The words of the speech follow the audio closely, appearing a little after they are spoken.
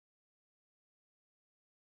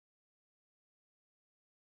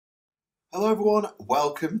Hello everyone,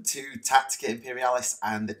 welcome to Tactica Imperialis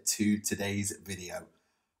and to today's video.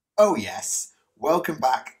 Oh yes, welcome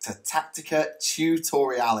back to Tactica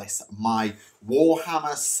Tutorialis, my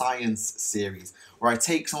Warhammer science series, where I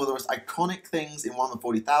take some of the most iconic things in Warhammer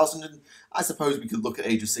 40,000, and I suppose we could look at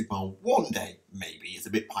Age of Sigmar one day, maybe. It's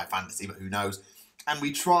a bit high fantasy, but who knows. And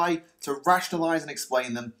we try to rationalise and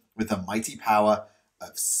explain them with the mighty power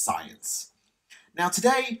of science. Now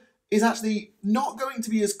today is actually not going to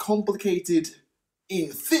be as complicated in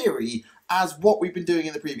theory as what we've been doing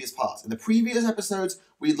in the previous parts. In the previous episodes,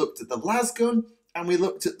 we looked at the las gun and we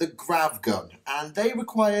looked at the grav gun, and they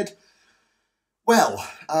required, well,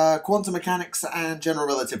 quantum mechanics and general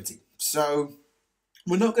relativity. So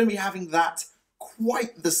we're not going to be having that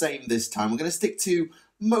quite the same this time. We're going to stick to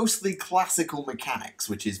mostly classical mechanics,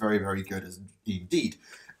 which is very, very good indeed.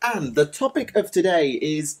 And the topic of today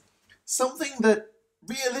is something that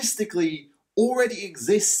realistically already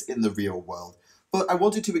exists in the real world, but I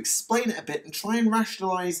wanted to explain it a bit and try and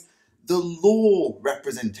rationalise the law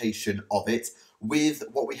representation of it with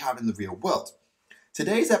what we have in the real world.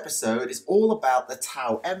 Today's episode is all about the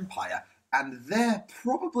Tau Empire and their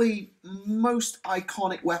probably most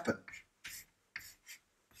iconic weapon.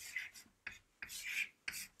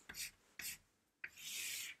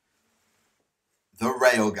 The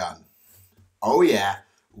railgun. Oh yeah,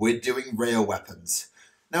 we're doing rail weapons.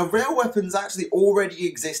 Now, rail weapons actually already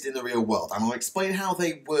exist in the real world, and I'll explain how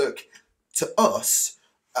they work to us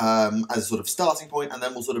as a sort of starting point, and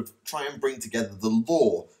then we'll sort of try and bring together the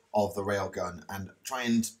lore of the railgun and try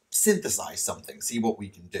and synthesize something, see what we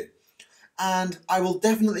can do. And I will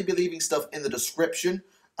definitely be leaving stuff in the description,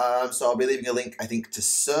 so I'll be leaving a link, I think, to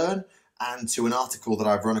CERN and to an article that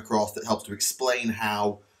I've run across that helps to explain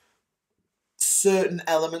how certain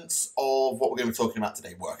elements of what we're going to be talking about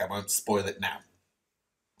today work. I won't spoil it now.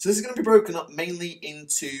 So this is going to be broken up mainly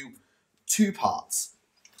into two parts.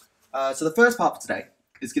 So the first part for today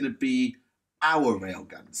is going to be our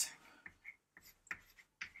railguns.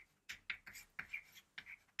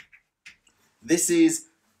 This is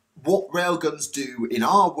what railguns do in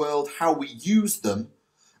our world, how we use them,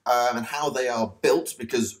 and how they are built,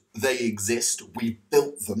 because they exist, we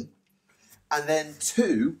built them. And then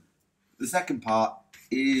two, the second part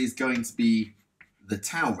is going to be the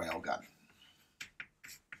Tau railgun.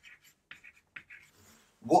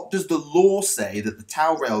 What does the law say that the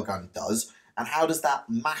Tau railgun does, and how does that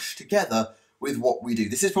mash together with what we do?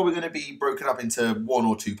 This is probably going to be broken up into one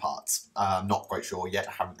or two parts. I'm not quite sure yet.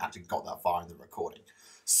 I haven't actually got that far in the recording.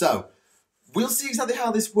 So we'll see exactly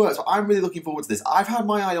how this works. But I'm really looking forward to this. I've had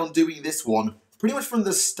my eye on doing this one pretty much from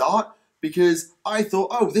the start, because I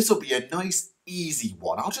thought, oh, this will be a nice, easy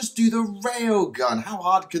one. I'll just do the railgun. How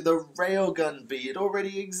hard could the railgun be? It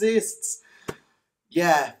already exists.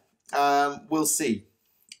 Yeah, we'll see.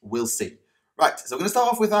 We'll see. Right, so we're going to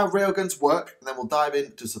start off with how railguns work, and then we'll dive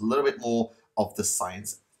into just a little bit more of the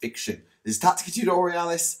science fiction. This is Tactica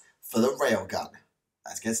Tutorialis for the railgun.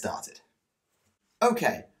 Let's get started.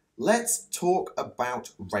 Okay, let's talk about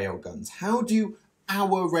railguns. How do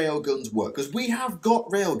our railguns work? Because we have got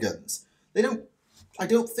railguns. I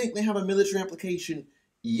don't think they have a military application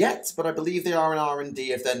yet, but I believe they are in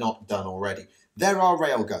R&D if they're not done already. There are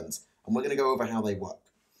railguns, and we're going to go over how they work.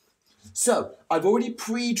 So, I've already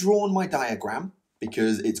pre-drawn my diagram,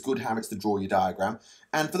 because it's good habits to draw your diagram.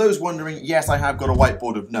 And for those wondering, yes, I have got a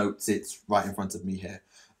whiteboard of notes. It's right in front of me here.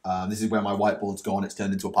 This is where my whiteboard's gone. It's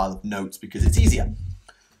turned into a pile of notes because it's easier.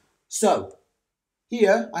 So,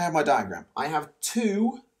 here I have my diagram. I have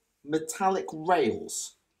two metallic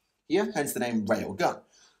rails. Here, hence the name railgun.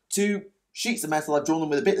 Two sheets of metal. I've drawn them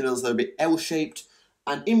with a bit in the middle, so they're a bit L-shaped.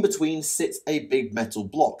 And in between sits a big metal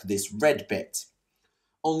block, this red bit.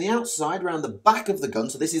 On the outside, around the back of the gun,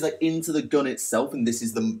 so this is like into the gun itself, and this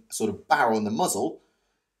is the sort of barrel and the muzzle,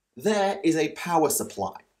 there is a power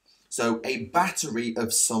supply. So a battery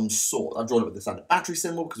of some sort. I've drawn it with the standard battery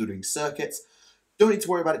symbol because we're doing circuits. Don't need to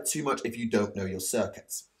worry about it too much if you don't know your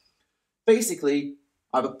circuits. Basically,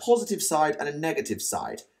 I have a positive side and a negative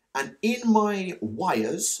side. And in my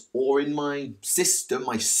wires, or in my system,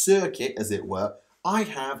 my circuit, as it were, I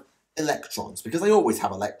have electrons, because I always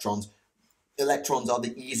have electrons. Electrons are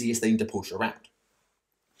the easiest thing to push around.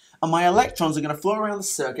 And my electrons are going to flow around the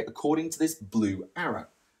circuit according to this blue arrow.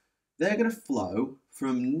 They're going to flow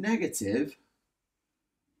from negative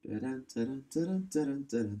to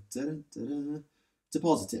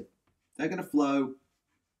positive. They're going to flow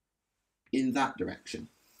in that direction.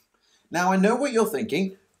 Now, I know what you're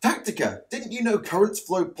thinking. Tactica, didn't you know currents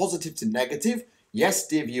flow positive to negative? Yes,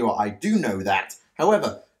 dear viewer, I do know that.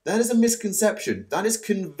 However, that is a misconception. That is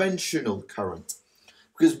conventional current.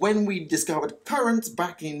 Because when we discovered currents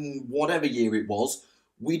back in whatever year it was,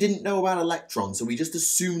 we didn't know about electrons, so we just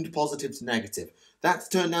assumed positive to negative. That's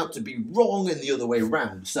turned out to be wrong and the other way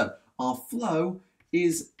around. So our flow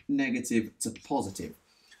is negative to positive.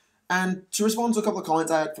 And to respond to a couple of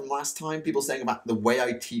comments I had from last time, people saying about the way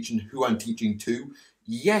I teach and who I'm teaching to,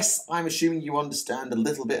 yes, I'm assuming you understand a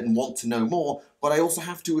little bit and want to know more, but I also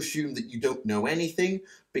have to assume that you don't know anything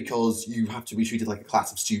because you have to be treated like a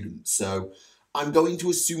class of students. So I'm going to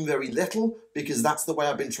assume very little because that's the way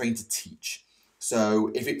I've been trained to teach. So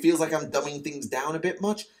if it feels like I'm dumbing things down a bit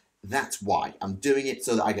much, that's why. I'm doing it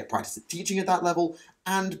so that I get practice at teaching at that level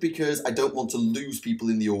and because I don't want to lose people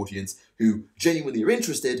in the audience who genuinely are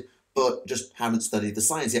interested but just haven't studied the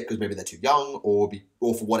science yet because maybe they're too young or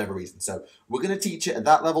for whatever reason. So we're going to teach it at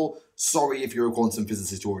that level. Sorry if you're a quantum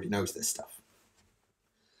physicist who already knows this stuff.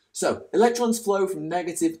 So electrons flow from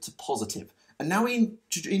negative to positive. And now we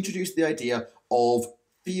introduce the idea of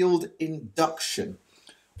field induction.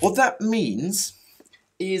 What that means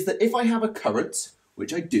is that if I have a current,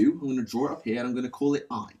 which I do, I'm going to draw it up here and I'm going to call it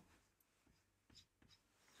I.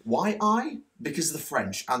 Why I? Because of the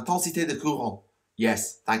French. Intensité de courant.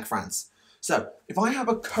 Yes, thank France. So, if I have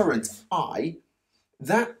a current I,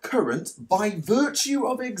 that current, by virtue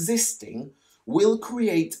of existing, will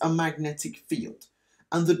create a magnetic field.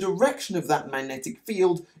 And the direction of that magnetic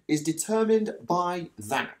field is determined by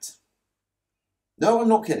that. No, I'm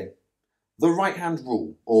not kidding. The right-hand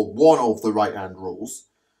rule, or one of the right-hand rules,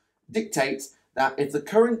 dictates that if the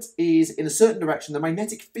current is in a certain direction, the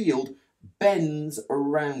magnetic field bends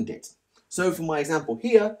around it. So, for my example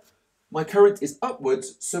here, my current is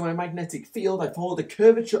upwards, so my magnetic field, I follow the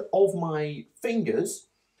curvature of my fingers,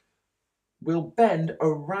 will bend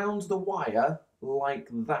around the wire like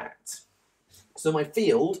that. So my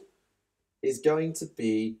field is going to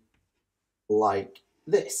be like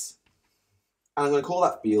this. And I'm going to call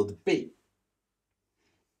that field B.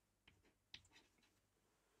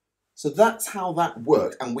 So that's how that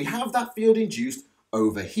works. And we have that field induced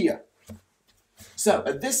over here. So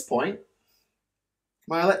at this point,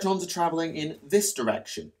 my electrons are traveling in this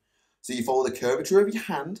direction. So you follow the curvature of your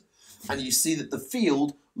hand and you see that the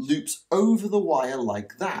field loops over the wire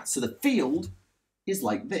like that. So the field is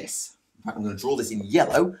like this. In fact, I'm going to draw this in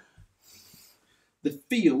yellow. The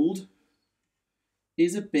field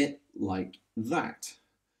is a bit like that.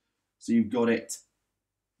 So you've got it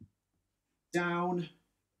down,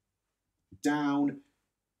 down,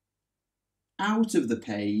 out of the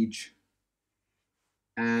page,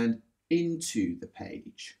 and into the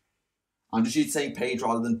page. I'm just saying page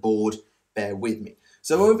rather than board, bear with me.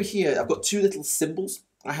 So over here, I've got two little symbols.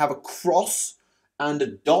 I have a cross and a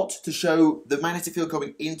dot to show the magnetic field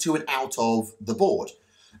coming into and out of the board.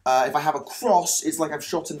 If I have a cross, it's like I've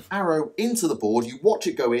shot an arrow into the board, you watch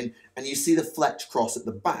it go in, and you see the flecked cross at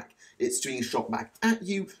the back. It's being shot back at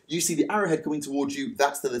you, you see the arrowhead coming towards you,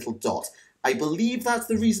 that's the little dot. I believe that's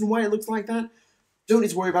the reason why it looks like that. Don't need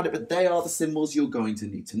to worry about it, but they are the symbols you're going to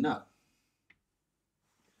need to know.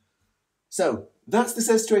 So, that's the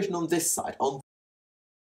situation on this side, on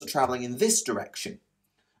travelling in this direction.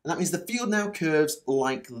 And that means the field now curves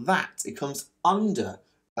like that. It comes under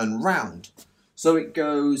and round. So it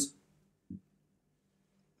goes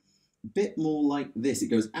a bit more like this. It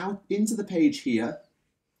goes out into the page here,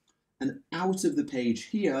 and out of the page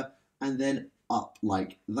here, and then up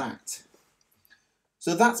like that.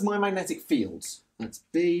 So that's my magnetic fields. That's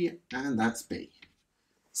B, and that's B.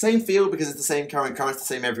 Same field because it's the same current. Current's the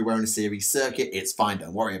same everywhere in a series circuit. It's fine,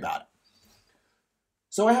 don't worry about it.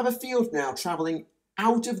 So I have a field now travelling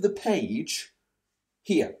out of the page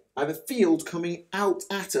here. I have a field coming out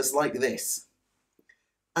at us like this.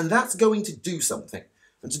 And that's going to do something.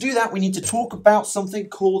 And to do that, we need to talk about something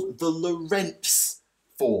called the Lorentz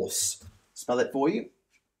force. Spell it for you.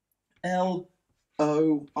 L-O-R-E-N-T-Z.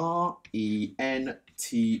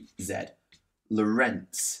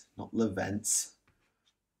 Lorentz, not Levents.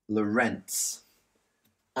 Lorentz.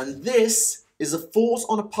 And this is a force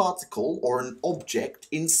on a particle or an object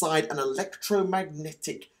inside an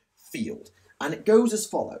electromagnetic field. And it goes as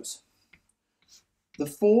follows. The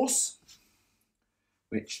force,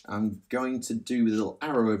 which I'm going to do with a little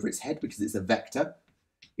arrow over its head because it's a vector,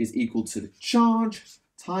 is equal to the charge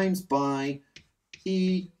times by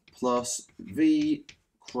E plus V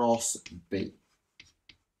cross B.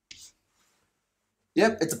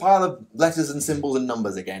 Yep, it's a pile of letters and symbols and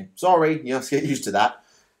numbers again. Sorry, you have to get used to that.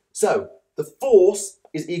 So, the force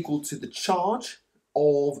is equal to the charge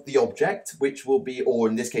of the object, which will be, or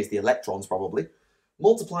in this case the electrons probably,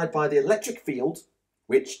 multiplied by the electric field,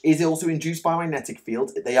 which is also induced by magnetic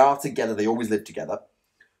field. They are together, they always live together,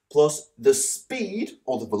 plus the speed,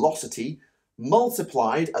 or the velocity,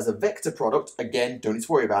 multiplied as a vector product, again, don't need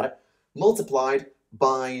to worry about it, multiplied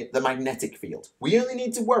by the magnetic field. We only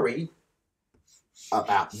need to worry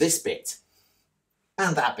about this bit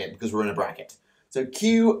and that bit because we're in a bracket. So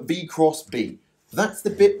Q, V cross B. That's the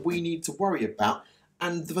bit we need to worry about.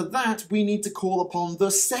 And for that, we need to call upon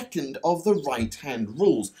the second of the right-hand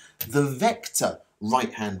rules, the vector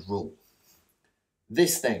right-hand rule.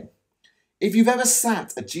 This thing. If you've ever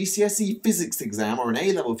sat a GCSE physics exam or an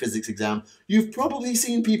A-level physics exam, you've probably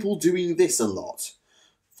seen people doing this a lot.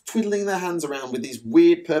 Twiddling their hands around with these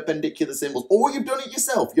weird perpendicular symbols. Or you've done it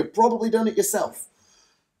yourself. You've probably done it yourself.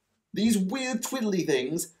 These weird twiddly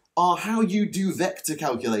things are how you do vector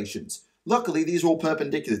calculations. Luckily, these are all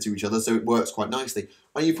perpendicular to each other, so it works quite nicely.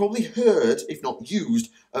 And you've probably heard, if not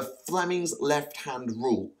used, of Fleming's left-hand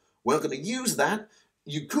rule. We're not going to use that.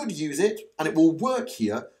 You could use it, and it will work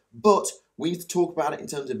here, but we need to talk about it in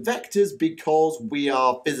terms of vectors because we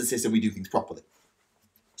are physicists and we do things properly.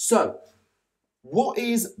 So, what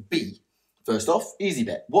is B? First off, easy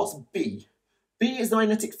bit. What's B? B is the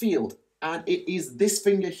magnetic field, and it is this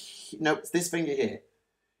finger. No, it's this finger here.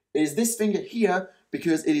 It is this finger here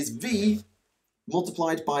because it is V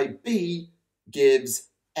multiplied by B gives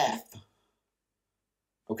F.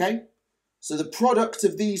 Okay? So the product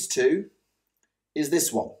of these two is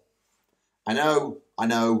this one. I know,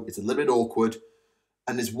 it's a little bit awkward,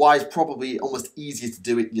 and it's why it's probably almost easier to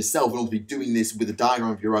do it yourself and to be doing this with a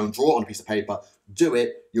diagram of your own, draw it on a piece of paper, do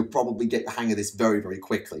it, you'll probably get the hang of this very, very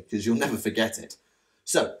quickly because you'll never forget it.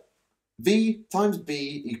 So, V times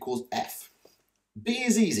B equals F. B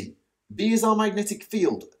is easy. B is our magnetic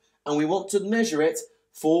field, and we want to measure it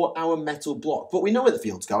for our metal block. But we know where the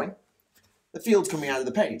field's going. The field's coming out of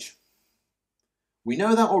the page. We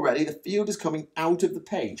know that already. The field is coming out of the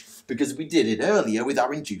page because we did it earlier with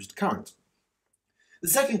our induced current. The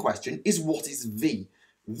second question is, what is V?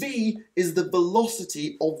 V is the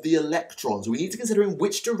velocity of the electrons. We need to consider in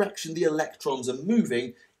which direction the electrons are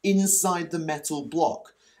moving inside the metal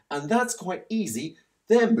block. And that's quite easy.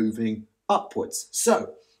 They're moving upwards.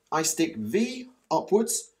 So, I stick V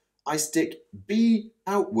upwards, I stick B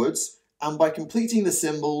outwards, and by completing the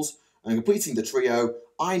symbols and completing the trio,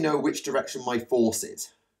 I know which direction my force is.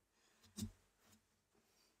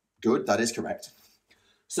 Good, that is correct.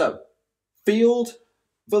 So, field,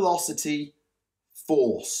 velocity,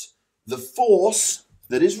 force. The force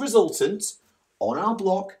that is resultant on our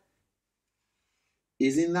block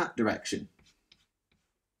is in that direction.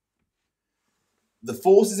 The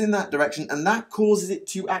force is in that direction, and that causes it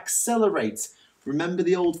to accelerate. Remember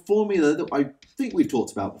the old formula that I think we've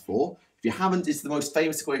talked about before? If you haven't, it's the most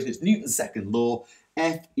famous equation. It's Newton's second law,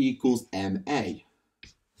 F equals ma.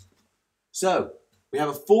 So, we have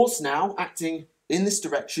a force now acting in this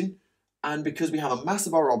direction, and because we have a mass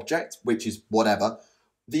of our object, which is whatever,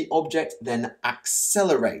 the object then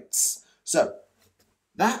accelerates. So,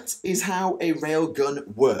 that is how a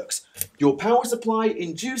railgun works. Your power supply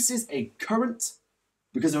induces a current,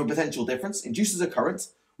 because of a potential difference, induces a current,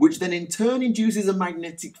 which then in turn induces a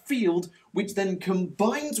magnetic field, which then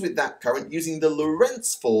combines with that current using the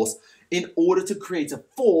Lorentz force in order to create a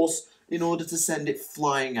force in order to send it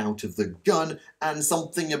flying out of the gun, and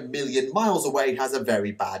something a million miles away has a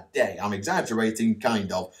very bad day. I'm exaggerating,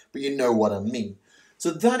 kind of, but you know what I mean.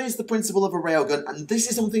 So that is the principle of a railgun, and this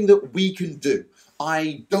is something that we can do.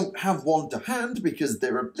 I don't have one to hand because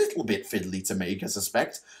they're a little bit fiddly to make, I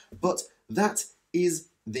suspect, but that is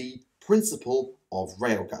the principle of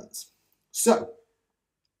railguns. So,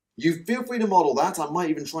 you feel free to model that. I might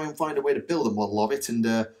even try and find a way to build a model of it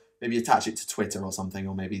and maybe attach it to Twitter or something,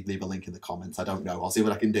 or maybe leave a link in the comments. I don't know. I'll see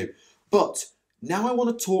what I can do. But now I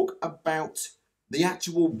want to talk about the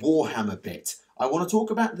actual Warhammer bit. I want to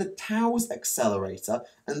talk about the Tau's accelerator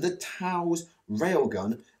and the Tau's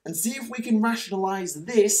railgun and see if we can rationalize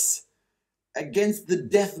this against the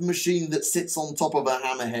death machine that sits on top of a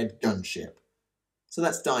hammerhead gunship. So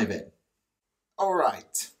let's dive in.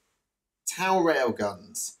 Alright, Tau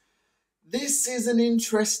railguns. This is an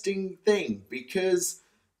interesting thing because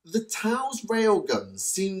the Tau's railguns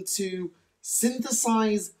seem to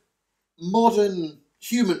synthesize modern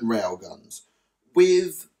human railguns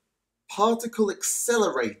with particle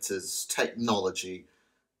accelerators technology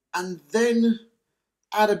and then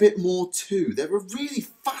add a bit more too. They're a really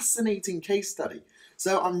fascinating case study.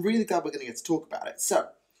 So I'm really glad we're going to get to talk about it. So,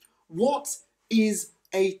 what is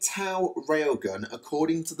a Tau railgun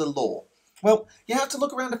according to the law? Well, you have to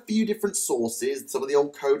look around a few different sources, some of the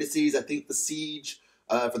old codices. I think the Siege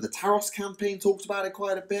for the Taros campaign talked about it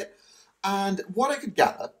quite a bit. And what I could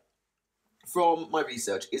gather from my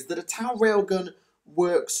research is that a Tau railgun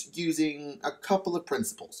works using a couple of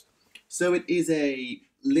principles. So it is a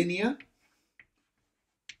linear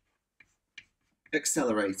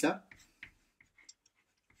accelerator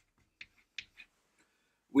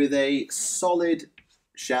with a solid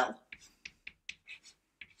shell,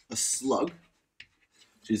 a slug,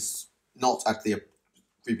 which is not actually a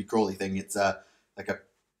creepy crawly thing, it's like a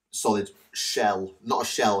solid shell, not a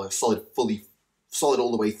shell, a solid, fully solid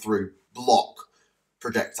all the way through block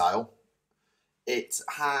projectile. It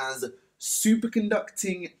has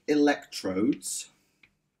superconducting electrodes.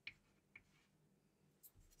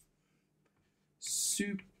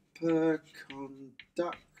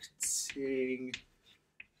 Superconducting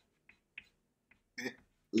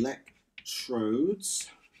electrodes.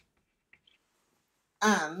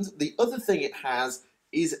 And the other thing it has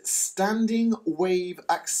is standing wave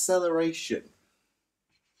acceleration.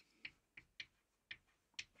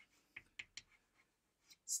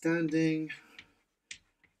 Standing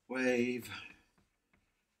wave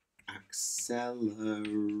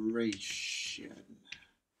acceleration.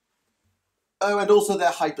 Oh, and also they're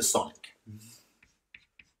hypersonic.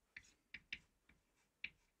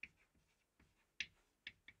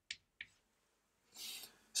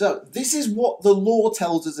 So this is what the lore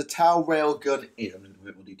tells us a Tau railgun is. I'm going to put a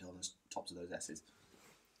bit more detail on the tops of those S's.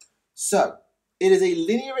 So it is a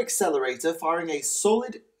linear accelerator firing a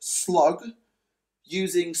solid slug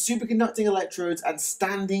using superconducting electrodes and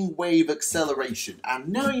standing wave acceleration. And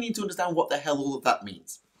now you need to understand what the hell all of that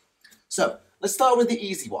means. So let's start with the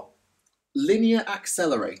easy one. Linear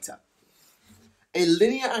accelerator. A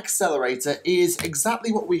linear accelerator is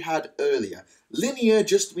exactly what we had earlier. Linear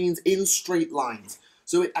just means in straight lines.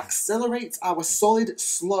 So it accelerates our solid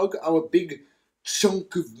slug, our big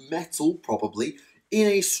chunk of metal, probably, in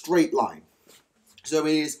a straight line. So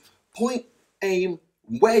it is point, aim,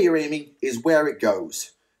 where you're aiming is where it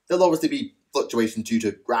goes. There'll obviously be fluctuation due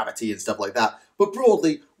to gravity and stuff like that, but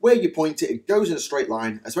broadly, where you point it, it goes in a straight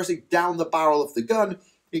line, especially down the barrel of the gun,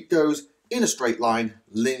 it goes in a straight line,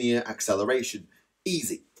 linear acceleration.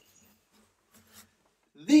 Easy.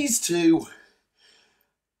 These two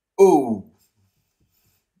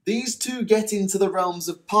get into the realms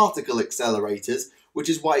of particle accelerators, which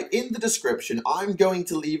is why in the description I'm going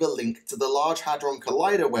to leave a link to the Large Hadron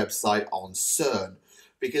Collider website on CERN,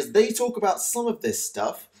 because they talk about some of this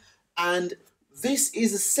stuff, and this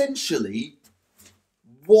is essentially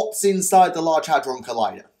what's inside the Large Hadron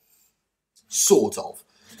Collider. Sort of.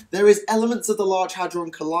 There is elements of the Large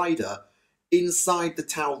Hadron Collider inside the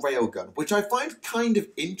Tau railgun, which I find kind of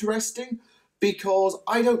interesting, because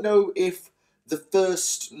I don't know if the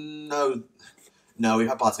first... No, we've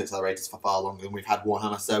had particle accelerators for far longer than we've had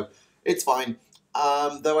Warhammer, so it's fine.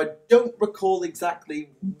 Though I don't recall exactly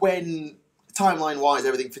when, timeline-wise,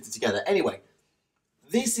 everything fitted together. Anyway,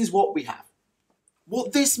 this is what we have.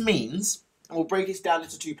 What this means, and we'll break it down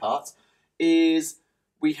into two parts, is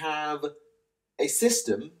we have a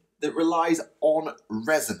system that relies on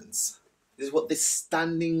resonance. This is what this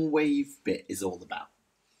standing wave bit is all about.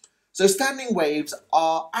 So standing waves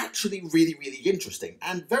are actually really, really interesting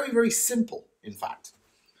and very, very simple, in fact.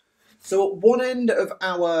 So at one end of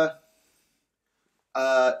our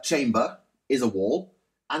chamber is a wall,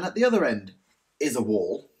 and at the other end is a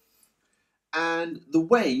wall. And the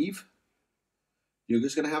wave, you're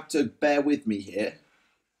just going to have to bear with me here.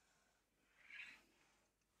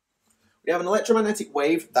 We have an electromagnetic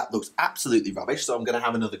wave that looks absolutely rubbish, so I'm going to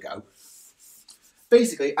have another go.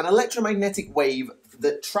 Basically, an electromagnetic wave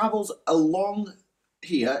that travels along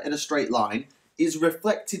here in a straight line is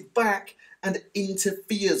reflected back and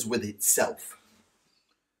interferes with itself.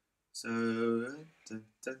 So,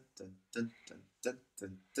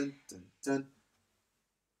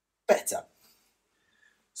 better.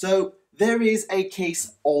 So, there is a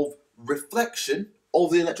case of reflection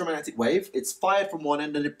of the electromagnetic wave. It's fired from one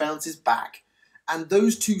end and it bounces back. And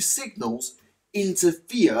those two signals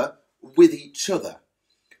interfere with each other.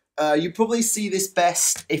 You probably see this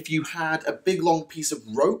best if you had a big long piece of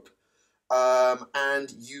rope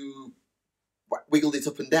and you wiggled it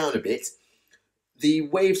up and down a bit. The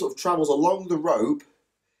wave sort of travels along the rope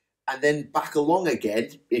and then back along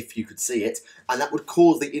again, if you could see it, and that would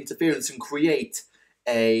cause the interference and create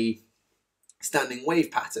a standing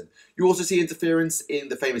wave pattern. You also see interference in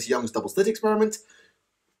the famous Young's double slit experiment.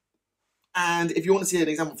 And if you want to see an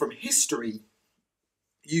example from history,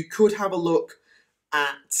 you could have a look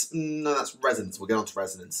at, no, that's resonance, we'll get on to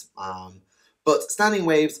resonance. But standing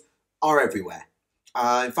waves are everywhere.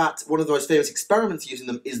 In fact, one of the most famous experiments using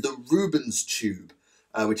them is the Rubens tube,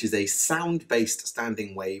 which is a sound-based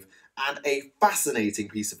standing wave and a fascinating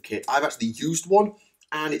piece of kit. I've actually used one,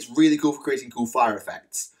 and it's really cool for creating cool fire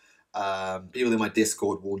effects. People in my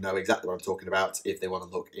Discord will know exactly what I'm talking about if they want to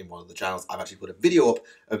look in one of the channels. I've actually put a video up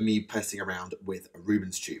of me pestering around with a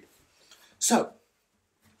Rubens tube. So,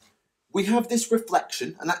 we have this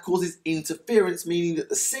reflection, and that causes interference, meaning that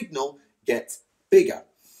the signal gets bigger.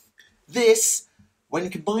 This, when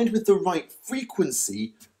combined with the right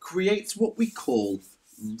frequency, creates what we call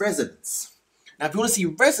resonance. Now, if you want to see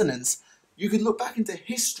resonance, you can look back into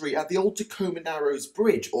history at the old Tacoma Narrows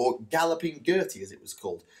Bridge, or Galloping Gertie as it was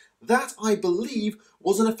called. That, I believe,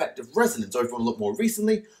 was an effect of resonance. Or if you want to look more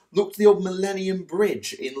recently, look to the old Millennium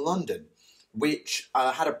Bridge in London, which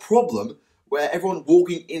had a problem where everyone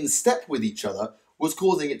walking in step with each other was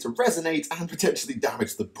causing it to resonate and potentially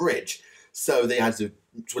damage the bridge. So they had to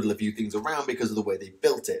twiddle a few things around because of the way they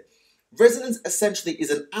built it. Resonance essentially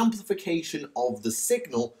is an amplification of the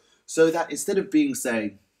signal so that instead of being,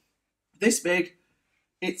 say, this big,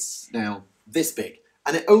 it's now this big.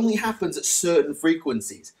 And it only happens at certain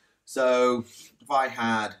frequencies. So if I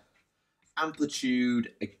had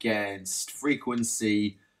amplitude against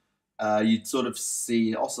frequency, you'd sort of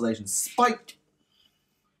see oscillation spike,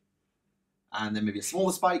 and then maybe a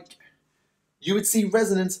smaller spike. You would see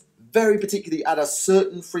resonance very particularly at a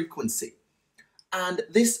certain frequency. And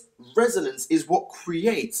this resonance is what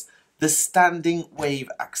creates the standing wave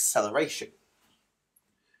acceleration.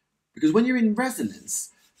 Because when you're in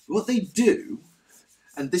resonance, what they do,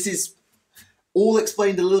 and this is all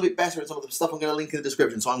explained a little bit better in some of the stuff I'm going to link in the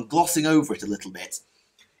description, so I'm glossing over it a little bit,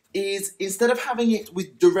 is instead of having it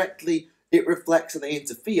with directly it reflects and they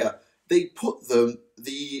interfere, they put them,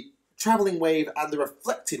 the travelling wave and the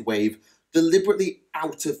reflected wave, deliberately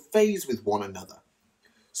out of phase with one another.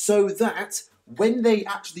 So that when they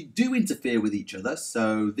actually do interfere with each other,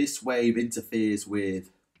 so this wave interferes with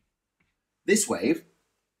this wave,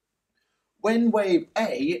 when wave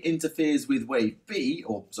A interferes with wave B,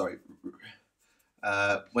 or sorry,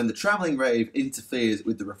 when the travelling wave interferes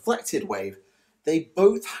with the reflected wave, they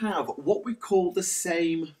both have what we call the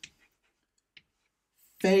same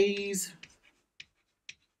phase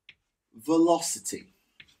velocity.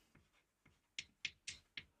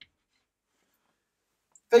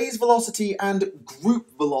 Phase velocity and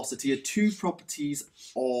group velocity are two properties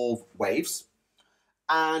of waves,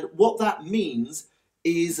 and what that means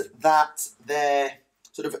is that they're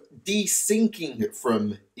sort of desyncing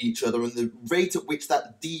from each other, and the rate at which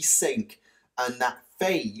that desync and that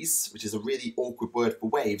phase, which is a really awkward word for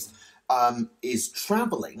waves, is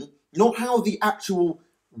travelling, not how the actual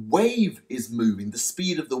wave is moving, the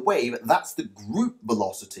speed of the wave, that's the group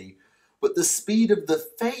velocity, but the speed of the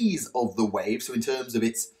phase of the wave, so in terms of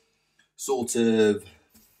its sort of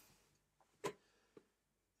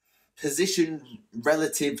position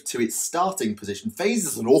relative to its starting position. Phase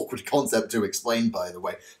is an awkward concept to explain, by the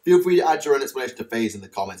way. Feel free to add your own explanation to phase in the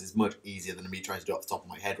comments. It's much easier than me trying to do it off the top of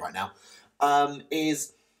my head right now.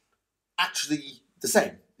 Is actually the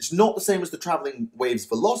same. It's not the same as the travelling wave's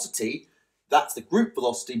velocity. That's the group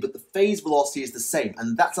velocity, but the phase velocity is the same,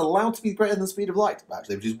 and that's allowed to be greater than the speed of light,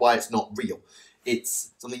 actually, which is why it's not real.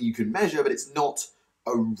 It's something you can measure, but it's not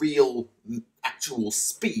a real, actual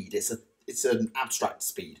speed. It's an abstract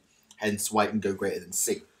speed, hence why it can go greater than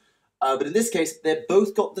c. But in this case, they've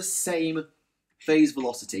both got the same phase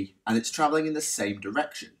velocity, and it's travelling in the same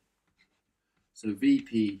direction. So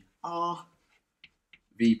VPR,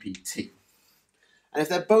 VPT. And if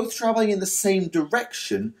they're both travelling in the same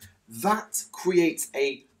direction, that creates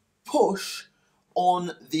a push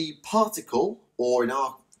on the particle, or in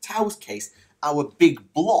our tau's case, our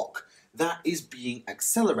big block, that is being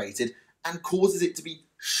accelerated and causes it to be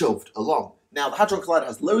shoved along. Now, the Hadron Collider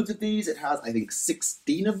has loads of these. It has, I think,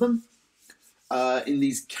 16 of them in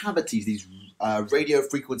these cavities, these radio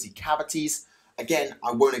frequency cavities. Again,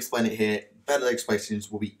 I won't explain it here. Better explanations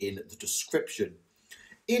will be in the description.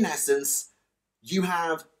 In essence, you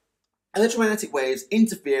have electromagnetic waves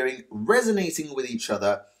interfering, resonating with each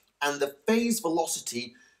other, and the phase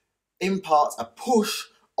velocity imparts a push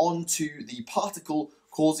onto the particle,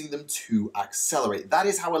 causing them to accelerate. That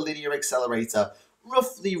is how a linear accelerator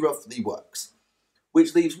roughly works.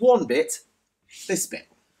 Which leaves one bit, this bit.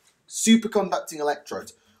 Superconducting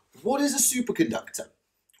electrodes. What is a superconductor?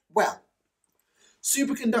 Well,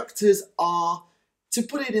 superconductors are, to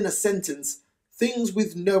put it in a sentence, things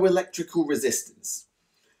with no electrical resistance.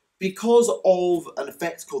 Because of an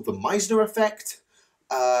effect called the Meissner effect,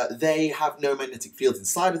 they have no magnetic fields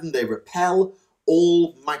inside of them. They repel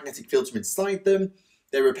all magnetic fields from inside them.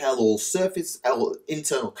 They repel all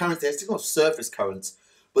internal currents. They're still not surface currents,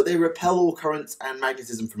 but they repel all currents and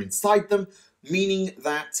magnetism from inside them, meaning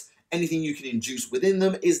that anything you can induce within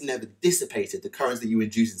them is never dissipated. The currents that you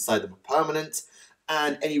induce inside them are permanent,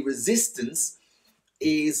 and any resistance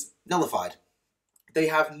is nullified. They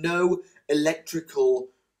have no electrical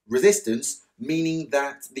resistance, meaning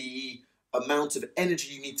that the amount of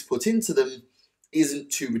energy you need to put into them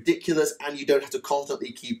isn't too ridiculous, and you don't have to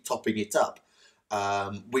constantly keep topping it up.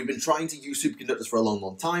 We've been trying to use superconductors for a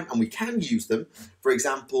long time, and we can use them. For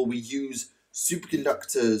example, we use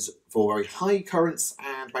superconductors for very high currents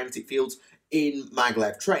and magnetic fields in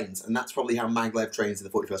maglev trains, and that's probably how maglev trains in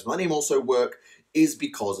the 41st millennium also work, is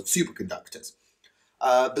because of superconductors.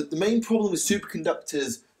 But the main problem with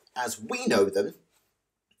superconductors, as we know them,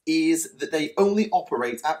 is that they only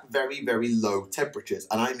operate at very, very low temperatures,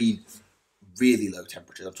 and I mean really low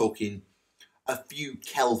temperatures. I'm talking a few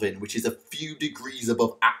Kelvin, which is a few degrees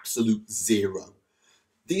above absolute zero.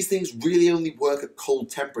 These things really only work at cold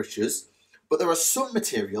temperatures, but there are some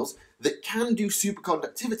materials that can do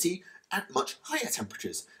superconductivity at much higher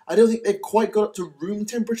temperatures. I don't think they've quite got up to room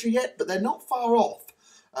temperature yet, but they're not far off.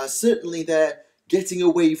 Certainly they're getting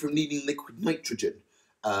away from needing liquid nitrogen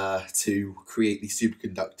to create these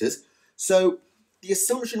superconductors. So the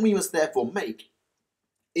assumption we must therefore make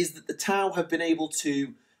is that the Tau have been able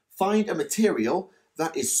to find a material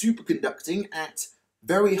that is superconducting at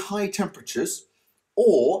very high temperatures,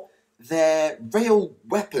 or their rail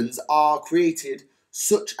weapons are created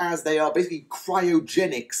such as they are basically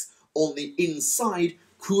cryogenics on the inside,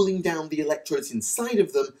 cooling down the electrodes inside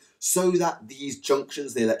of them so that these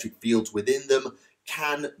junctions, the electric fields within them,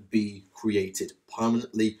 can be created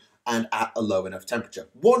permanently and at a low enough temperature.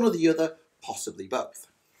 One or the other, possibly both.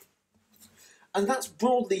 And that's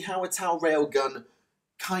broadly how a Tau railgun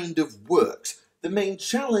kind of works. The main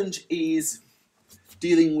challenge is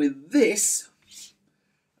dealing with this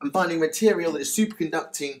and finding material that is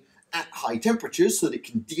superconducting at high temperatures so that it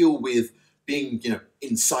can deal with being,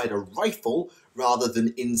 inside a rifle rather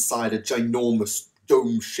than inside a ginormous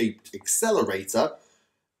dome-shaped accelerator.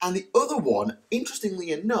 And the other one,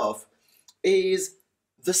 interestingly enough, is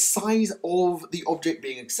the size of the object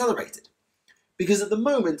being accelerated. Because at the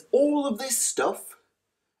moment, all of this stuff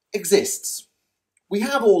exists. We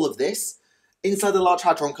have all of this inside the Large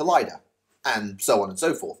Hadron Collider, and so on and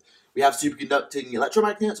so forth. We have superconducting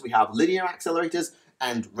electromagnets, we have linear accelerators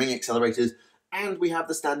and ring accelerators, and we have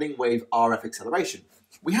the standing wave RF acceleration.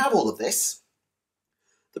 We have all of this.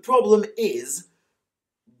 The problem is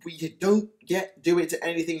we don't do it to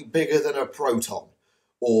anything bigger than a proton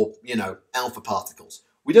or, alpha particles.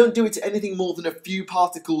 We don't do it to anything more than a few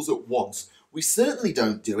particles at once. We certainly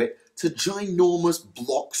don't do it to ginormous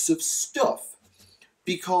blocks of stuff,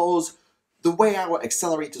 because the way our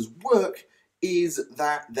accelerators work is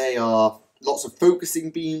that they are lots of focusing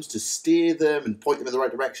beams to steer them and point them in the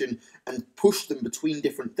right direction and push them between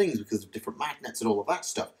different things because of different magnets and all of that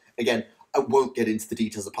stuff. Again, I won't get into the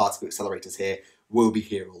details of particle accelerators here. We'll be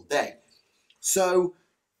here all day. So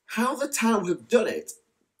how the Tau have done it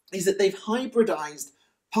is that they've hybridized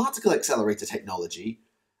particle accelerator technology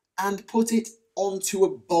and put it onto a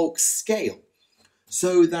bulk scale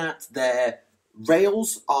so that their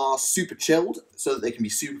rails are super chilled so that they can be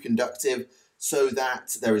superconductive, so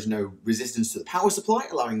that there is no resistance to the power supply,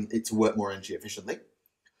 allowing it to work more energy efficiently.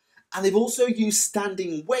 And they've also used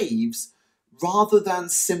standing waves rather than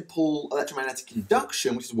simple electromagnetic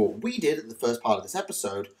induction, which is what we did at the first part of this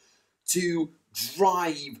episode, to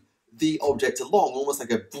drive the object along, almost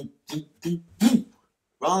like a boop, boop, boop, boop,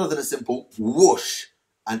 rather than a simple whoosh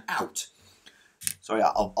and out. Sorry,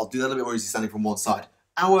 I'll do that a little bit more easy standing from one side.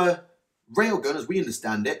 Our railgun, as we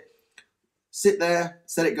understand it, sit there,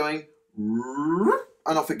 set it going,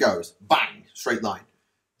 and off it goes. Bang! Straight line.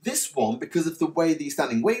 This one, because of the way these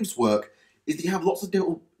standing waves work, is that you have lots of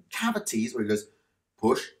little cavities where it goes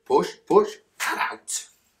push, push, push, and out.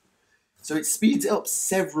 So it speeds it up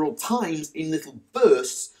several times in little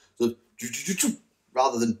bursts, so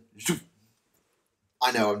rather than...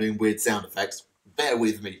 I know I'm doing weird sound effects. Bear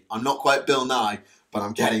with me. I'm not quite Bill Nye, but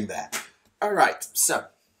I'm getting there. Alright, so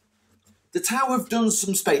the Tau have done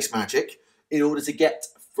some space magic in order to get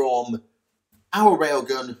from our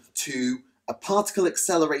railgun to a particle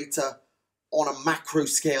accelerator on a macro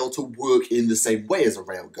scale to work in the same way as a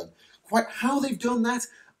railgun. Quite how they've done that,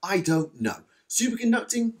 I don't know.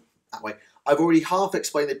 Superconducting, that way. I've already half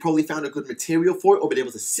explained they probably found a good material for it, or been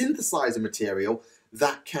able to synthesize a material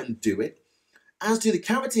that can do it. As to the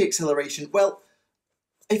cavity acceleration, well,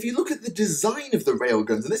 if you look at the design of the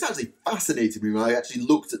railguns, and this actually fascinated me when I actually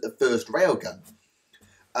looked at the first railgun.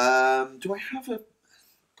 Do I have a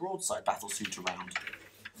broadside battle suit around?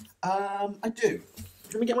 I do.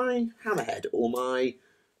 Let me get my hammerhead or my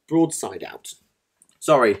broadside out.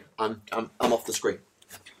 Sorry, I'm off the screen.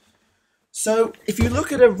 So, if you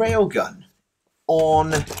look at a railgun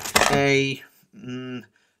on a...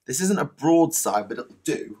 this isn't a broadside, but it'll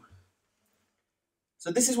do. So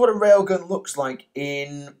this is what a railgun looks like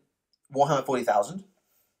in Warhammer 40,000.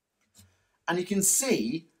 And you can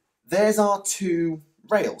see there's our two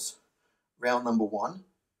rails. Rail number 1,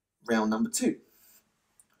 rail number 2.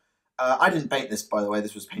 I didn't paint this, by the way.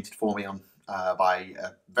 This was painted for me on by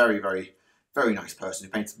a very, very, very nice person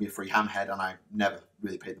who painted me a free hammerhead, and I never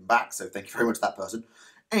really paid them back, so thank you very much to that person.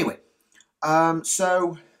 Anyway,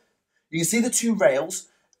 so you can see the two rails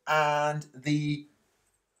and the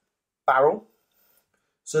barrel.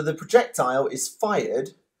 So the projectile is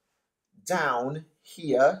fired down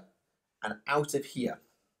here and out of here.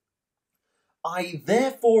 I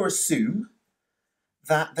therefore assume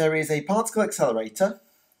that there is a particle accelerator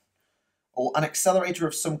or an accelerator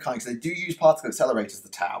of some kind, because they do use particle accelerators, the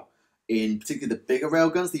Tau. In particularly the bigger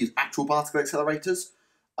railguns, they use actual particle accelerators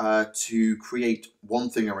to create one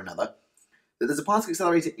thing or another. That there's a particle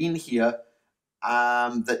accelerator in here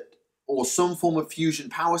or some form of fusion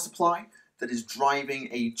power supply that is driving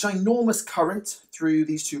a ginormous current through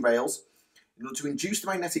these two rails in order to induce the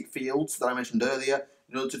magnetic fields that I mentioned earlier,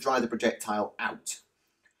 in order to drive the projectile out.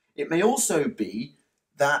 It may also be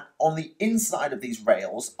that on the inside of these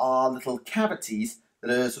rails are little cavities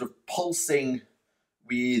that are sort of pulsing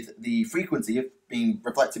with the frequency of being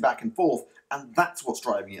reflected back and forth, and that's what's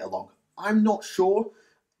driving it along. I'm not sure,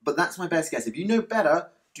 but that's my best guess. If you know better,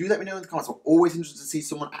 do let me know in the comments. I'm always interested to see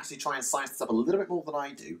someone actually try and science this up a little bit more than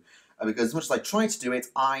I do, because as much as I try to do it,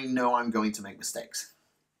 I know I'm going to make mistakes.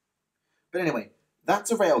 But anyway,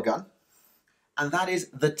 that's a railgun, and that is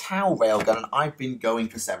the Tau railgun, and I've been going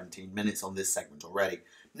for 17 minutes on this segment already.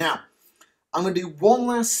 Now, I'm going to do one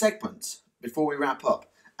last segment before we wrap up,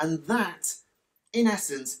 and that, in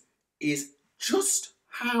essence, is just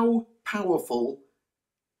how powerful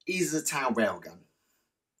is a Tau railgun.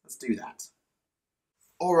 Let's do that.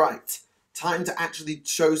 Alright, time to actually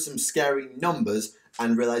show some scary numbers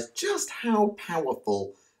and realise just how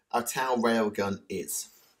powerful a Tau railgun is.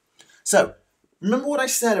 So, remember what I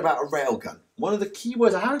said about a railgun? One of the key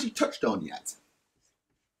words I haven't actually touched on yet.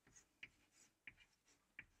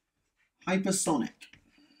 Hypersonic.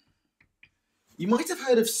 You might have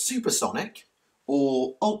heard of supersonic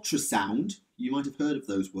or ultrasound. You might have heard of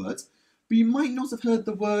those words, but you might not have heard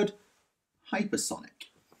the word hypersonic.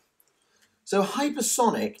 So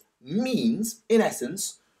hypersonic means, in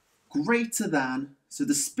essence, greater than, so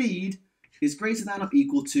the speed is greater than or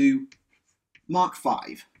equal to Mach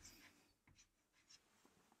 5.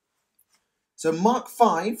 So Mach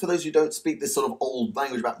 5, for those who don't speak this sort of old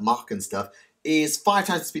language about Mach and stuff, is 5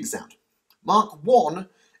 times the speed of sound. Mach 1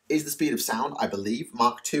 is the speed of sound, I believe.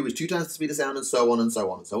 Mach 2 is 2 times the speed of sound, and so on and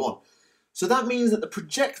so on and so on. So that means that the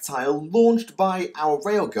projectile launched by our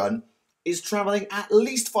railgun is travelling at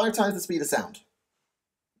least 5 times the speed of sound.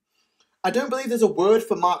 I don't believe there's a word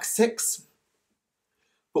for Mach 6,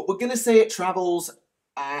 but we're going to say it travels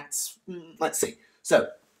at, let's see. So,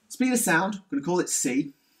 speed of sound, I'm going to call it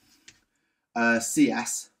C,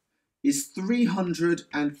 CS, is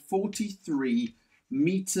 343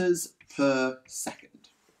 meters per second.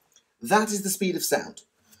 That is the speed of sound.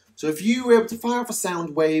 So if you were able to fire off a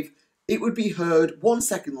sound wave, it would be heard 1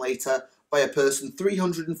 second later by a person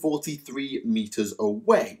 343 meters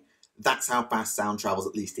away. That's how fast sound travels,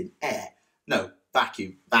 at least in air. No,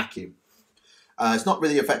 vacuum. It's not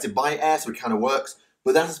really affected by air, so it kind of works,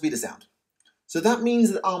 but that's the speed of sound. So that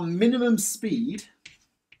means that our minimum speed,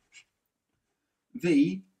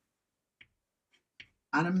 V,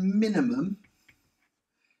 at a minimum,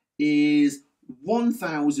 is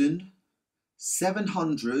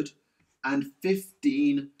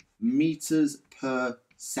 1,715 meters per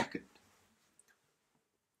second.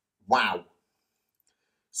 Wow.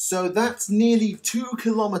 So that's nearly 2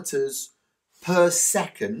 kilometers per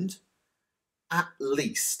second at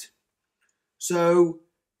least. So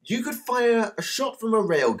you could fire a shot from a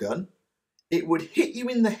railgun, it would hit you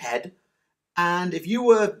in the head, and if you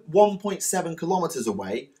were 1.7 kilometers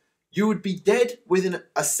away, you would be dead within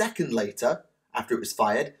a second later, after it was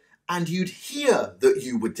fired, and you'd hear that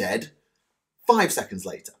you were dead 5 seconds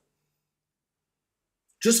later.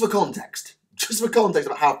 Just for context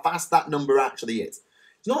about how fast that number actually is.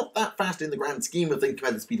 It's not that fast in the grand scheme of things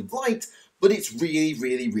compared to the speed of light, but it's really,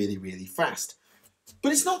 really, really, really fast.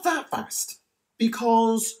 But it's not that fast,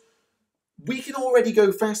 because we can already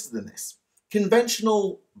go faster than this.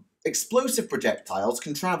 Conventional explosive projectiles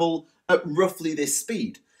can travel at roughly this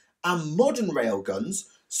speed. And modern railguns,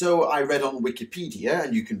 so I read on Wikipedia,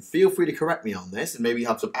 and you can feel free to correct me on this, and maybe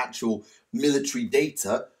have some actual military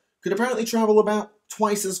data, could apparently travel about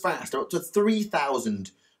twice as fast, or up to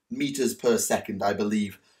 3,000 meters per second, I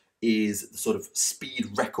believe, is the sort of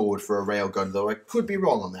speed record for a railgun, though I could be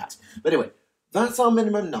wrong on that. But anyway, that's our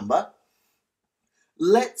minimum number.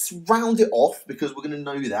 Let's round it off, because we're going to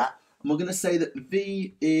know that, and we're going to say that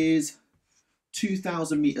V is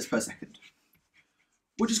 2,000 meters per second.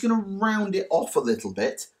 We're just going to round it off a little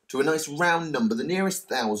bit to a nice round number, the nearest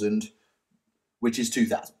 1,000, which is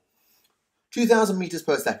 2,000. 2,000 meters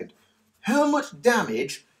per second. How much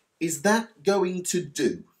damage is that going to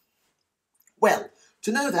do? Well,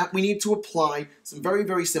 to know that, we need to apply some very,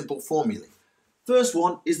 very simple formulae. First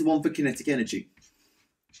one is the one for kinetic energy.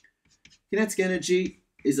 Kinetic energy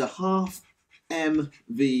is a half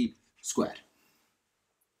mv squared.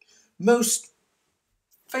 Most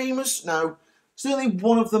famous, no, certainly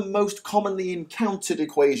one of the most commonly encountered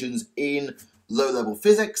equations in low-level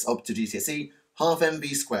physics up to GCSE, half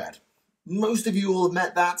mv squared. Most of you will have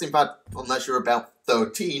met that. In fact, unless you're about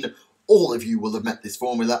 13, all of you will have met this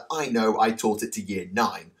formula. I know I taught it to year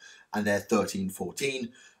 9, and they're 13, 14. Is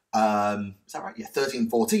that right? Yeah, 13,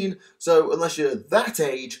 14. So unless you're that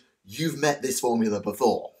age, you've met this formula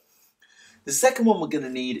before. The second one we're going to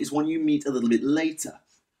need is one you meet a little bit later.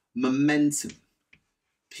 Momentum.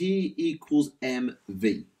 P equals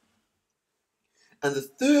mv. And the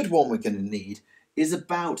third one we're going to need is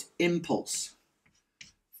about impulse.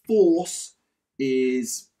 Force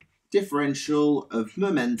is differential of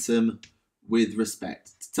momentum with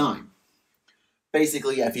respect to time.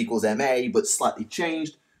 Basically F equals ma, but slightly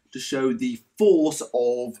changed to show the force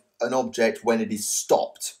of an object when it is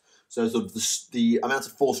stopped. So sort of the amount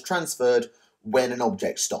of force transferred when an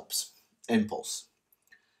object stops. Impulse.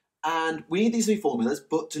 And we need these three formulas,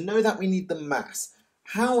 but to know that we need the mass.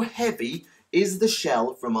 How heavy is the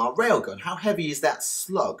shell from our railgun? How heavy is that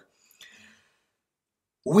slug?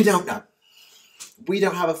 We don't know. We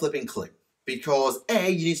don't have a flipping clue. Because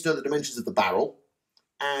A, you need to know the dimensions of the barrel,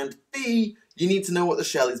 and B, you need to know what the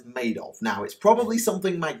shell is made of. Now, it's probably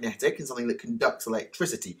something magnetic and something that conducts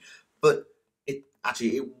electricity, but it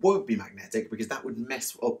won't be magnetic because that would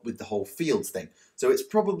mess up with the whole fields thing. So it's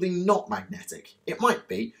probably not magnetic. It might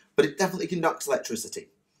be, but it definitely conducts electricity.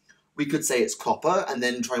 We could say it's copper and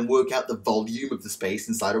then try and work out the volume of the space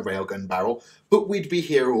inside a railgun barrel, but we'd be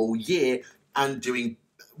here all year and doing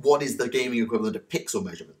what is the gaming equivalent of pixel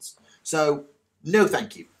measurements. So, no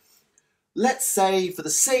thank you. Let's say, for the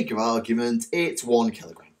sake of argument, it's 1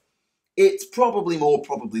 kilogram. It's probably more,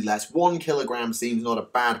 probably less. 1 kilogram seems not a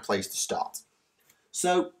bad place to start.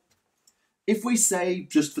 So, if we say,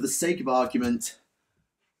 just for the sake of argument,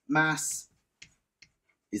 mass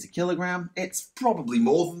is a kilogram, it's probably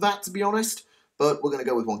more than that, to be honest, but we're going to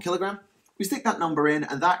go with 1 kilogram. We stick that number in,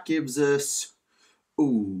 and that gives us,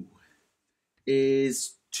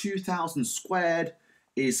 is 2,000 squared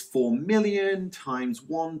is 4 million times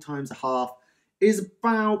 1 times a half is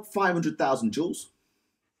about 500,000 joules.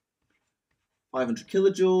 500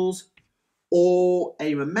 kilojoules, or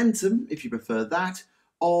a momentum, if you prefer that,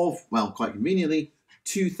 of, well, quite conveniently,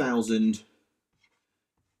 2,000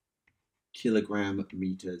 kilogram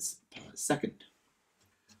meters per second,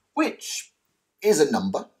 which is a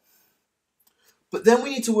number. But then we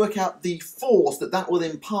need to work out the force that will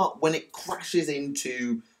impart when it crashes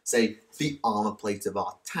into, say, the armor plate of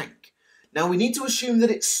our tank. Now, we need to assume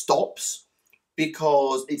that it stops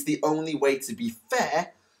because it's the only way to be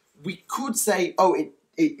fair. We could say, oh,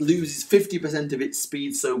 it loses 50% of its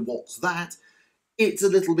speed, so what's that? It's a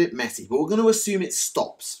little bit messy, but we're going to assume it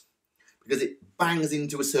stops because it bangs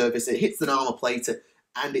into a surface, it hits an armor plate,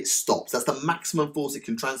 and it stops. That's the maximum force it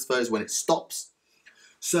can transfer is when it stops.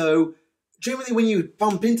 So, generally when you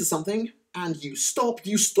bump into something and you stop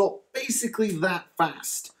basically that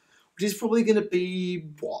fast, which is probably going to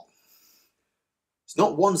be, what? It's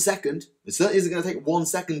not 1 second. It certainly isn't going to take 1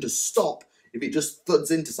 second to stop if it just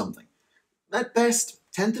thuds into something. At best,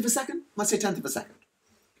 1/10 of a second? Let's say 1/10 of a second.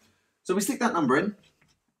 So we stick that number in.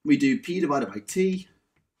 We do P divided by T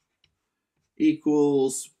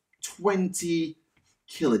equals 20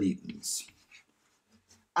 kilonewtons.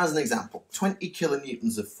 As an example, 20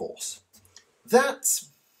 kilonewtons of force. That's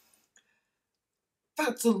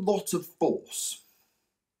a lot of force.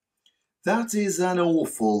 That is an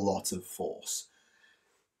awful lot of force.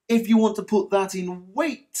 If you want to put that in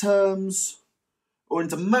weight terms, or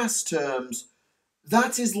into mass terms,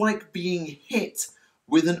 that is like being hit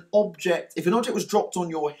with an object. If an object was dropped on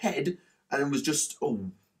your head and it was just,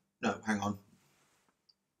 oh, no, hang on.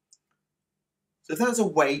 So if that's a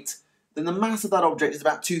weight, then the mass of that object is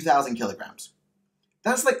about 2,000 kilograms.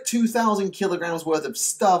 That's like 2,000 kilograms worth of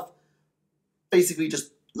stuff basically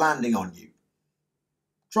just landing on you.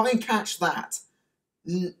 Try and catch that.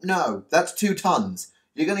 No, that's 2 tons.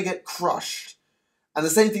 You're going to get crushed. And the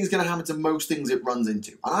same thing is going to happen to most things it runs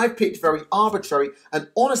into. And I've picked very arbitrary and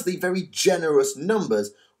honestly very generous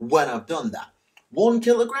numbers when I've done that. 1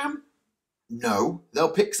 kilogram? No,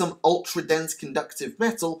 they'll pick some ultra-dense conductive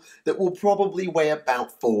metal that will probably weigh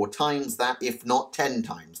about 4 times that, if not 10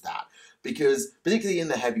 times that. Because, particularly in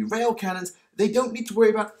the heavy rail cannons, they don't need to worry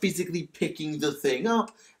about physically picking the thing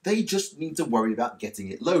up, they just need to worry about getting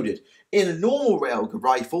it loaded. In a normal rail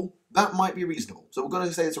rifle, that might be reasonable. So we're going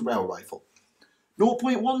to say it's a rail rifle.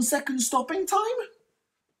 0.1 second stopping time?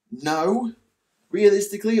 No.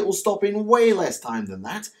 Realistically, it will stop in way less time than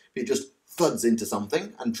that. If it just thuds into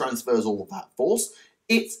something and transfers all of that force,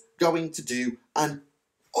 it's going to do an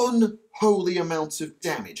unholy amount of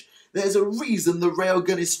damage. There's a reason the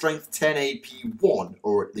railgun is strength 10 AP1,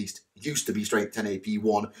 or at least used to be strength 10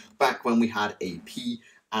 AP1 back when we had AP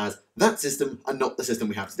as that system and not the system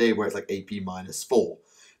we have today where it's like AP -4.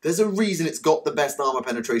 There's a reason it's got the best armor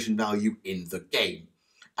penetration value in the game.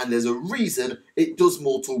 And there's a reason it does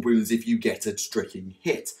mortal wounds if you get a striking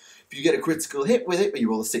hit. If you get a critical hit with it, but you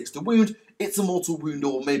roll a 6 to wound, it's a mortal wound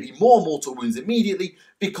or maybe more mortal wounds immediately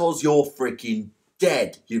because you're freaking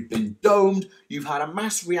dead. You've been domed, you've had a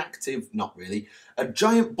mass reactive, not really, a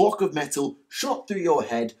giant block of metal shot through your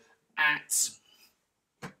head at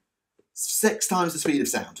 6 times the speed of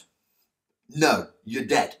sound. No, you're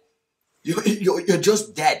dead. You're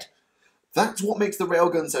just dead. That's what makes the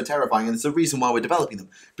railgun so terrifying, and it's the reason why we're developing them.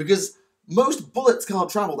 Because most bullets can't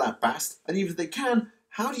travel that fast, and even if they can,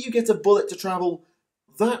 how do you get a bullet to travel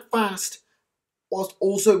that fast whilst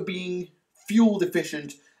also being fuel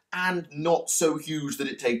efficient and not so huge that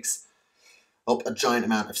it takes up a giant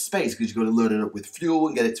amount of space? Because you've got to load it up with fuel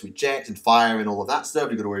and get it to eject and fire and all of that stuff.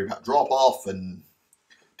 You've got to worry about drop-off and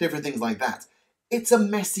different things like that. It's a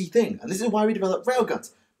messy thing, and this is why we develop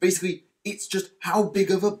railguns. Basically, it's just how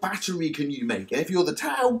big of a battery can you make? And if you're the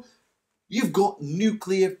Tau, you've got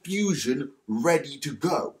nuclear fusion ready to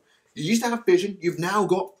go. You used to have fission, you've now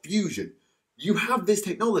got fusion. You have this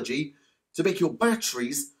technology to make your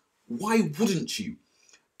batteries, why wouldn't you?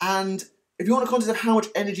 And if you want a concept of how much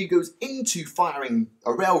energy goes into firing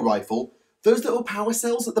a rail rifle, those little power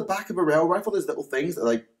cells at the back of a rail rifle, those little things that are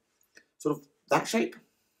like, sort of that shape,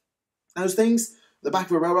 those things, the back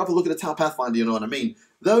of a rail rifle, look at a Tau Pathfinder, you know what I mean.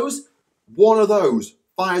 One of those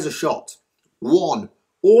fires a shot. One.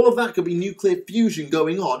 All of that could be nuclear fusion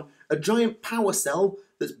going on. A giant power cell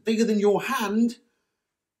that's bigger than your hand.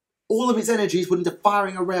 All of its energy is put into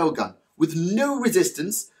firing a railgun with no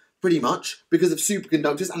resistance, pretty much, because of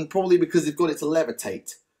superconductors and probably because they've got it to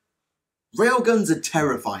levitate. Railguns are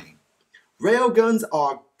terrifying. Railguns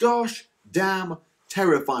are gosh damn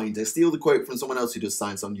terrifying. To steal the quote from someone else who does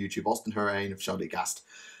science on YouTube, Austin Hurrain of Showdicast.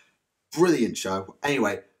 Brilliant show.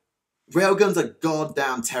 Anyway, railguns are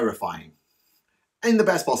goddamn terrifying. In the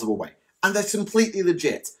best possible way. And they're completely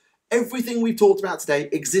legit. Everything we've talked about today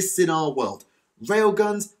exists in our world.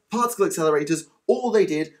 Railguns, particle accelerators, all they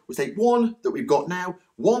did was take one that we've got now,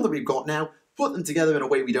 put them together in a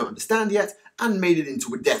way we don't understand yet, and made it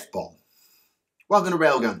into a death bomb. Welcome to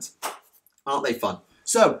railguns. Aren't they fun?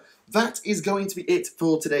 So, that is going to be it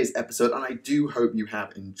for today's episode, and I do hope you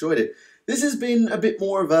have enjoyed it. This has been a bit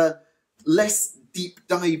more of a less deep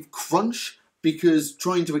dive crunch, because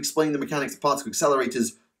trying to explain the mechanics of particle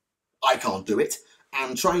accelerators, I can't do it,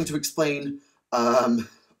 and trying to explain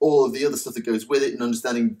all of the other stuff that goes with it and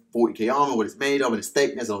understanding 40k armor, what it's made of, and its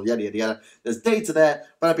thickness, and all yada yada yada. There's data there,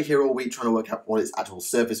 but I'd be here all week trying to work out what its actual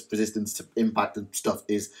surface resistance to impact and stuff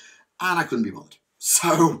is, and I couldn't be bothered.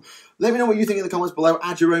 So, let me know what you think in the comments below.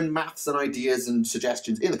 Add your own maths and ideas and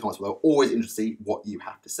suggestions in the comments below. Always interested to see what you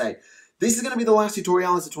have to say. This is going to be the last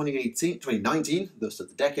Tutorialis of 2019, thus of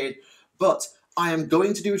the decade, but I am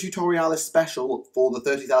going to do a Tutorialis special for the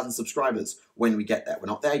 30,000 subscribers when we get there. We're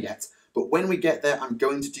not there yet, but when we get there, I'm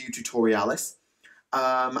going to do Tutorialis,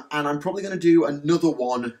 and I'm probably going to do another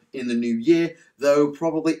one in the new year, though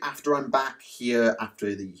probably after I'm back here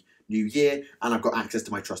after the new year, and I've got access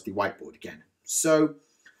to my trusty whiteboard again. So,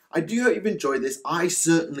 I do hope you've enjoyed this. I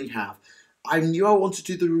certainly have. I knew I wanted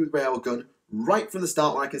to do the railgun right from the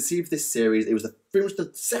start when I conceived this series. It was pretty much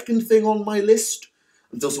the second thing on my list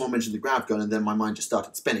until someone mentioned the grav gun, and then my mind just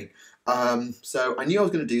started spinning. So I knew I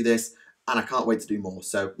was going to do this, and I can't wait to do more.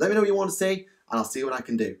 So let me know what you want to see, and I'll see what I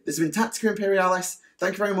can do. This has been Tactica Imperialis.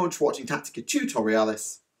 Thank you very much for watching Tactica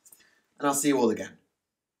Tutorialis, and I'll see you all again.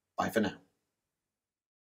 Bye for now.